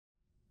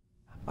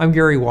I'm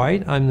Gary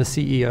White. I'm the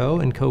CEO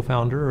and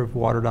co-founder of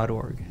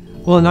Water.org.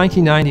 Well, in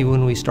 1990,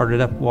 when we started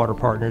up Water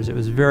Partners, it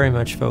was very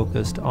much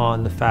focused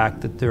on the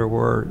fact that there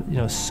were,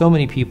 so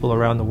many people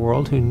around the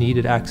world who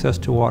needed access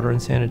to water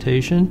and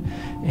sanitation,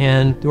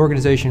 and the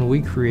organization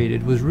we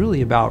created was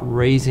really about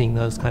raising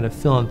those kind of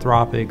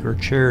philanthropic or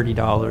charity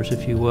dollars,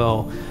 if you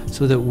will,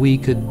 so that we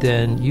could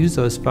then use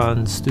those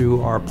funds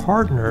through our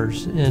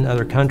partners in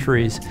other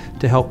countries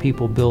to help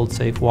people build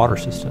safe water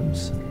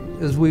systems.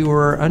 As we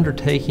were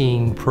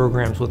undertaking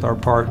programs with our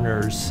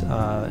partners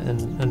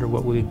under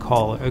what we would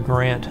call a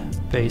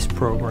grant-based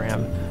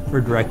program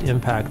or direct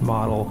impact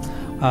model,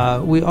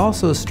 we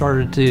also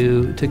started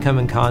to come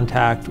in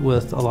contact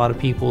with a lot of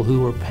people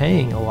who were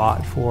paying a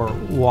lot for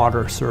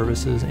water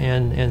services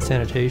and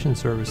sanitation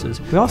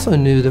services. We also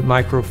knew that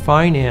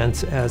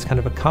microfinance as kind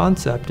of a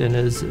concept and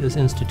as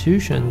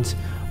institutions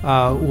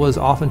was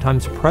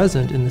oftentimes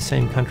present in the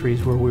same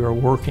countries where we were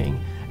working.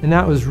 And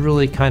that was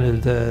really kind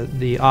of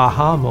the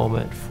aha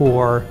moment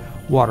for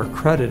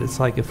WaterCredit. It's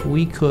like if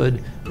we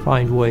could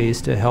find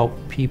ways to help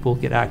people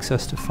get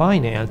access to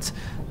finance,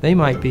 they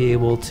might be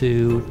able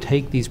to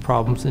take these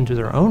problems into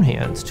their own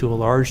hands to a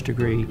large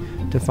degree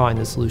to find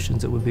the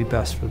solutions that would be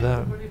best for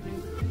them.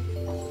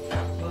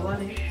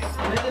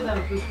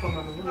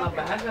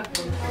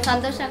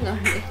 సంతోషంగా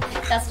ఉంది.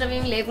 కష్టం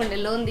ఏం లేకుండే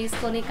loan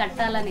తీసుకొని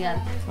కట్టాలని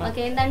కాదు.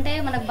 మాకేంటంటే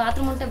మనకు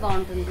బాత్రూమ్ ఉంటే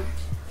బాగుంటుంది.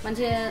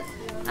 మంచిగా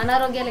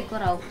అనారోగ్యాలు ఎక్కువ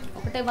రావు.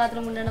 ఒకటే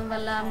బాత్రూమ్ ఉండడం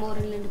వల్ల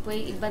మోరీలు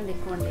నిండిపోయి ఇబ్బంది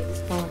ఎక్కువ ఉండేది.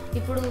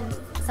 ఇప్పుడు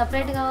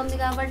సెపరేట్గా ఉంది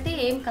కాబట్టి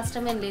ఏం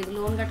కష్టమేం లేదు.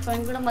 లోన్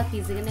కట్టుకోవడానికి కూడా మాకు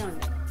ఈజీగానే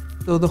ఉంది.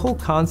 So the whole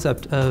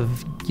concept of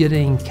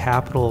getting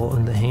capital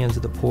in the hands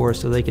of the poor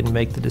so they can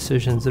make the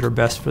decisions that are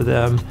best for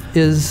them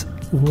is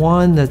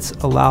one that's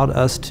allowed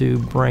us to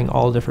bring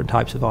all different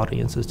types of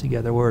audiences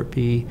together, whether it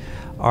be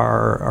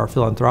our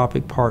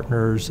philanthropic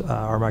partners,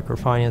 our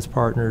microfinance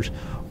partners,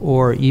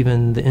 or even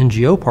the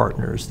NGO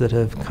partners that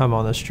have come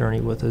on this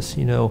journey with us.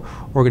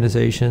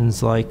 Organizations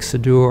like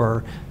Sadur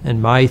and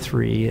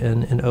Maitri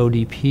and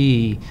ODP,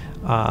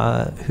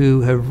 who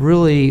have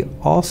really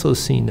also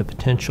seen the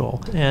potential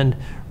and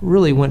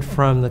really went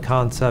from the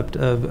concept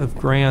of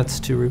grants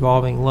to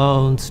revolving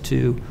loans to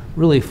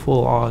really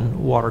full-on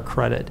water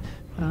credit.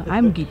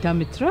 I'm Geeta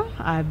Mitra.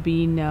 I've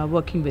been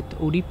working with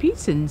ODP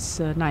since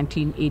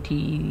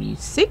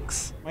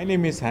 1986. My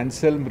name is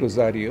Anselm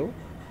Rosario.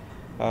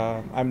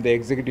 I'm the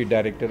Executive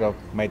Director of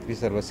Maitri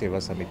Sarva Seva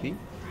Samiti.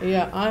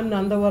 Yeah, I'm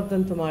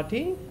Nandavardhan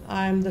Tumati.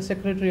 I'm the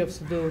Secretary of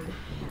Sudur.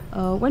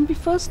 When we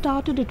first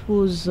started, it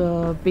was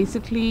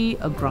basically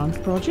a grant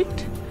project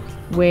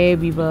where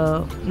we were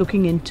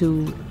looking into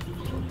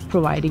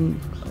providing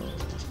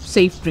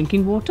safe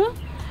drinking water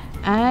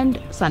and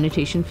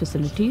sanitation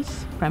facilities,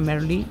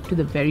 primarily to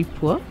the very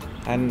poor.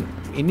 And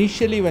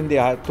initially when they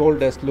told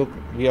us, look,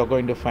 we are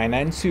going to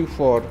finance you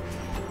for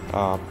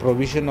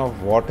provision of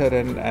water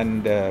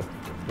and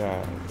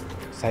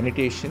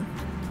sanitation,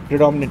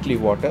 predominantly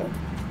water,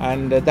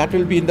 and that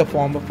will be in the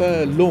form of a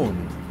loan.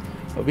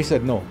 We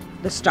said no.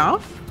 The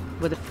staff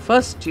were the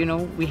first,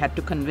 we had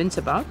to convince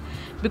about,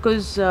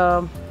 because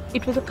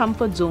it was a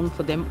comfort zone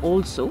for them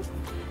also,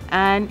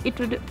 and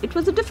it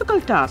was a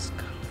difficult task,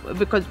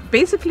 because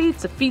basically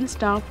it's a field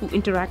staff who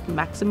interact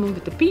maximum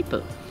with the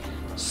people.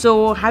 So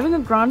having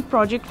a grant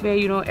project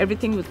where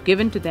everything was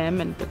given to them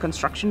and the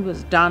construction was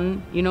done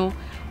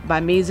by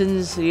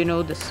masons,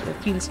 this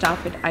field staff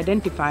had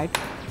identified,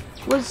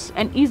 was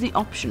an easy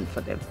option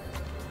for them.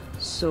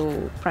 So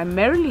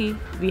primarily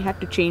we had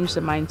to change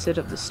the mindset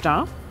of the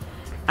staff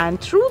and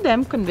through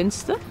them convince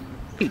the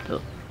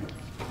people.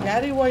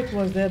 Gary White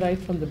was there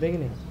right from the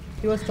beginning.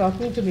 He was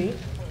talking to me,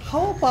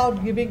 how about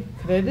giving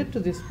credit to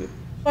these people?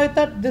 I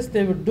thought this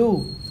they would do,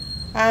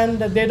 and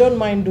they don't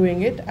mind doing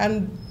it, and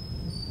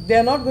they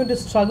are not going to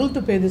struggle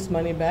to pay this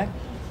money back.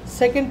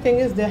 Second thing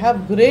is they have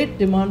great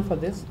demand for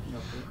this.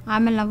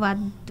 ಆಮೇಲೆ ನಾವು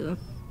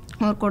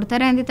ಅವ್ರು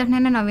ಕೊಡ್ತಾರೆ ಅಂದಿದ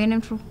ತಕ್ಷಣ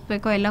ನಾವೇನೇನು proof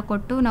ಬೇಕೋ ಎಲ್ಲ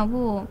ಕೊಟ್ಟು ನಾವು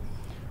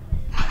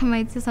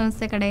ಮೈತ್ರಿ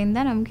ಸಂಸ್ಥೆ ಕಡೆಯಿಂದ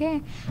ನಮಗೆ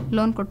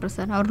ಲೋನ್ ಕೊಟ್ಟರು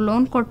ಸರ್. ಅವ್ರು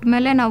ಲೋನ್ ಕೊಟ್ಟ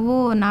ಮೇಲೆ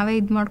ನಾವೇ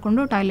ಇದು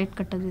ಮಾಡಿಕೊಂಡು ಟಾಯ್ಲೆಟ್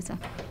ಕಟ್ಟಿದ್ವಿ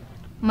ಸರ್.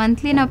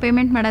 ಮಂತ್ಲಿ ನಾವು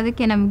ಪೇಮೆಂಟ್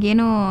ಮಾಡೋದಕ್ಕೆ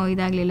ನಮಗೇನೂ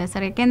ಇದಾಗಲಿಲ್ಲ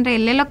ಸರ್. ಯಾಕೆಂದರೆ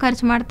ಎಲ್ಲೆಲ್ಲೋ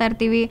ಖರ್ಚು ಮಾಡ್ತಾ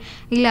ಇರ್ತೀವಿ.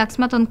 ಇಲ್ಲಿ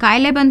ಅಕಸ್ಮಾತ್ ಒಂದು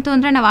ಕಾಯಿಲೆ ಬಂತು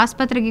ಅಂದರೆ ನಾವು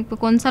ಆಸ್ಪತ್ರೆಗೆ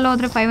ಇಕ್ಬೇಕು. ಒಂದು ಸಲ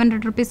ಹೋದರೆ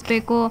 500 ರೂಪೀಸ್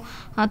ಬೇಕು,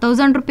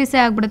 1000 ರೂಪೀಸೇ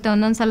ಆಗಿಬಿಡುತ್ತೆ.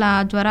 ಒಂದೊಂದು ಸಲ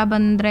ಜ್ವರ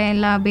ಬಂದರೆ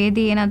ಇಲ್ಲ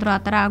ಬೇದಿ ಏನಾದರೂ ಆ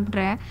ಥರ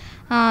ಆಗಿಬಿಟ್ರೆ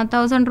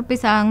 1000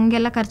 ರೂಪೀಸ್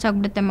ಹಂಗೆಲ್ಲ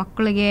ಖರ್ಚಾಗ್ಬಿಡುತ್ತೆ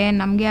ಮಕ್ಕಳಿಗೆ,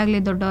 ನಮಗೆ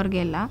ಆಗಲಿ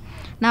ದೊಡ್ಡವ್ರಿಗೆ ಎಲ್ಲ.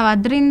 ನಾವು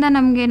ಅದರಿಂದ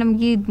ನಮಗೆ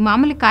ಈ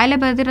ಮಾಮೂಲಿ ಕಾಯಿಲೆ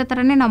ಬರೆದಿರೋ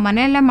ಥರನೇ ನಾವು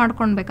ಮನೆಯಲ್ಲೇ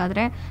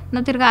ಮಾಡ್ಕೊಳ್ಬೇಕಾದ್ರೆ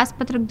ನಾವು ತಿರ್ಗಿ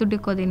ಆಸ್ಪತ್ರೆಗೆ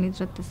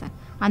ದುಡ್ಡಿಕ್ಕೋದೇನಿರುತ್ತೆ ಸರ್.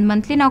 ಅದು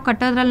ಮಂತ್ಲಿ ನಾವು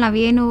ಕಟ್ಟೋದ್ರಲ್ಲಿ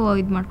ನಾವೇನು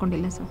ಇದು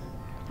ಮಾಡ್ಕೊಂಡಿಲ್ಲ ಸರ್.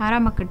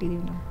 ಆರಾಮಾಗಿ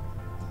ಕಟ್ಟಿದ್ದೀವಿ ನಾವು.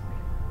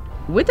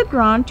 With a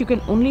grant, you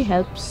can only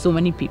help so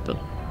many people.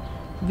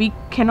 We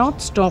cannot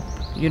stop,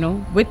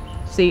 with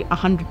say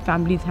 100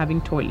 families having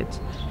toilets.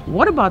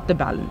 What about the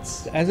balance?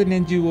 As an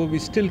NGO,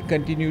 we still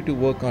continue to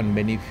work on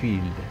many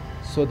fields.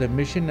 So the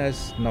mission has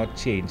not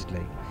changed.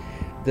 Like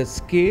the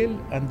scale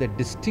and the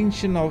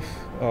distinction of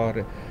or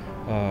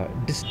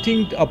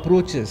distinct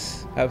approaches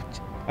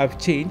have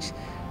changed,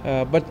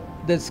 but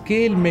the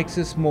scale makes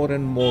us more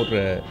and more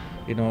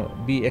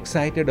be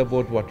excited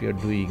about what you're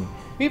doing.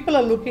 People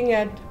are looking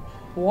at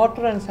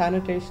water and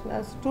sanitation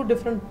as two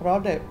different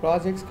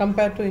projects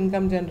compared to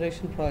income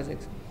generation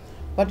projects.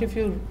 But if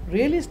you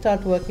really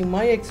start working,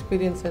 my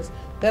experiences,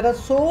 there are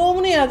so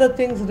many other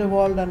things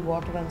revolved on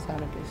water and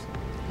sanitation.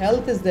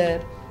 Health is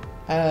there,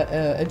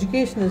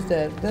 education is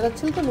there. There are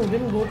children who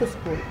didn't go to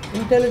school,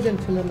 intelligent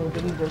children who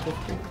didn't go to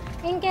school.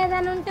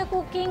 ఇంకేదైనా ఉంటే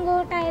cooking,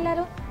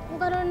 tailor,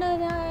 ఇంకా 2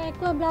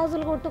 ఎక్కువ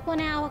బ్లౌజులు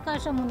కుట్టుకునే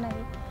అవకాశం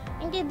ఉన్నది.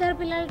 ఇంక 2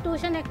 పిల్లలు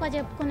tuition ఎక్కువ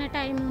చెప్పుకునే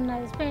టైం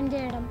ఉన్నది, స్పెండ్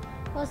చేయడం.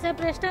 వస్తే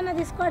ప్రశ్న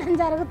తీసుకోవడం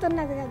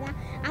జరుగుతున్నది కదా.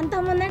 అంత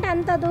ముందంటే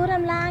అంత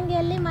దూరం లాంగ్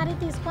వెళ్ళి మరీ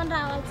తీసుకొని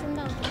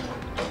రావాల్సింది అవుతుంది.